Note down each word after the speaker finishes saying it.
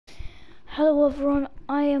Hello everyone,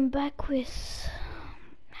 I am back with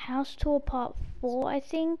House Tour Part 4 I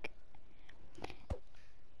think,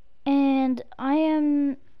 and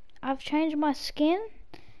I've changed my skin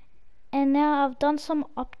and now I've done some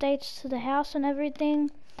updates to the house and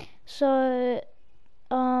everything. So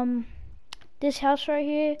this house right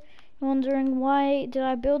here, you're wondering why did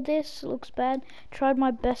I build this? It looks bad. Tried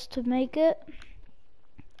my best to make it.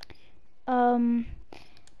 So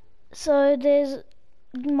there's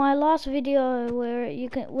my last video where you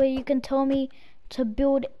can tell me to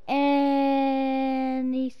build anything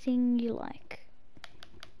you like,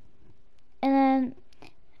 and then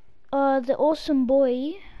the awesome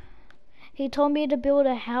boy, he told me to build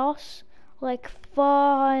a house like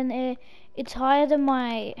far in the air. It's higher than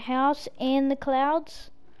my house and the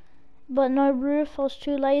clouds, but no roof. I was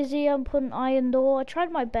too lazy. I put an iron door. I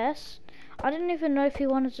tried my best. I didn't even know if he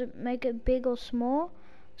wanted to make it big or small,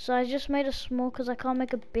 so I just made it small because I can't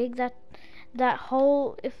make it big. That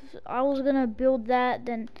hole, if I was gonna build that,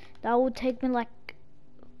 then that would take me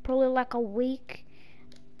probably like a week.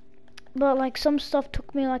 But like some stuff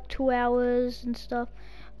took me like 2 hours and stuff.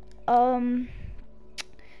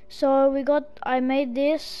 So I made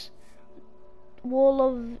this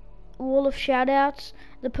wall of shout outs.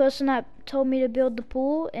 The person that told me to build the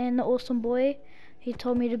pool and the awesome boy, he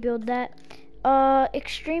told me to build that.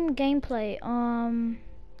 Extreme gameplay.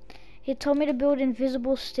 He told me to build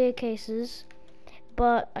invisible staircases,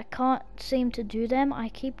 but I can't seem to do them. I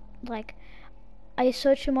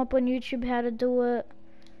search him up on YouTube how to do it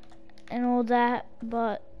and all that,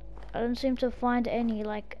 but I don't seem to find any.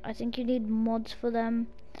 Like, I think you need mods for them.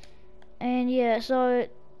 And yeah, so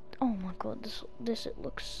oh my god, this it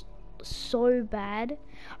looks so bad.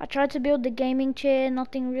 I tried to build the gaming chair,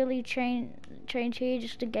 nothing really changed here,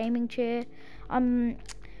 just a gaming chair.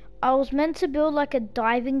 I was meant to build like a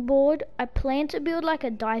diving board. I planned to build like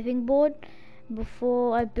a diving board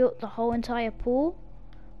before I built the whole entire pool,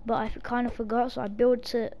 but I kind of forgot, so I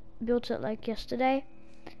built it like yesterday.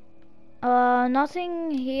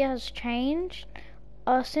 Nothing here has changed.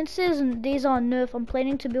 Since these are Nerf, I'm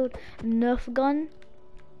planning to build a Nerf gun.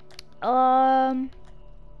 Have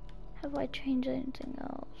I changed anything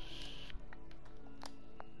else?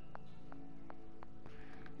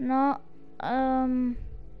 No.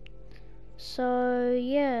 So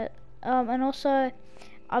yeah. And also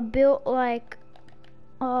I built like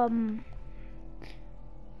a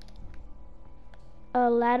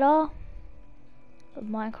ladder, a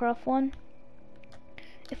Minecraft one.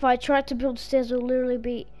 If I tried to build stairs, it would literally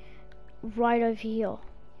be right over here,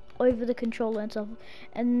 over the controller and stuff,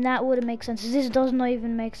 and that wouldn't make sense. This does not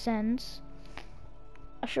even make sense.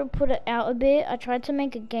 I should put it out a bit. I tried to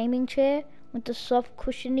make a gaming chair with the soft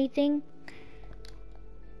cushiony thing,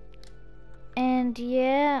 and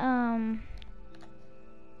yeah,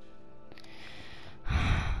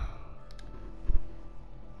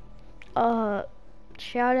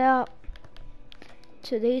 shout out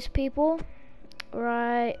to these people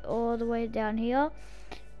right all the way down here.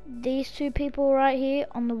 These two people right here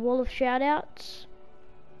on the wall of shout outs.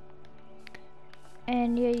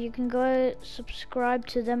 And yeah, you can go subscribe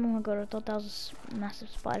to them. Oh my god, I thought that was a massive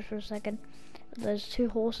spider for a second. Those two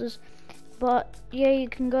horses. But yeah, you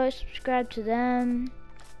can go subscribe to them.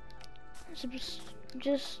 Just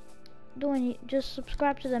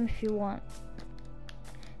subscribe to them if you want.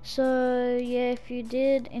 So yeah, if you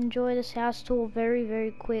did enjoy this house tour, very, very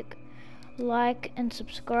quick, like and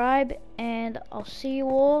subscribe, and I'll see you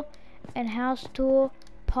all in house tour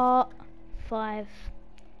part 5.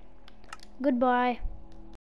 Goodbye.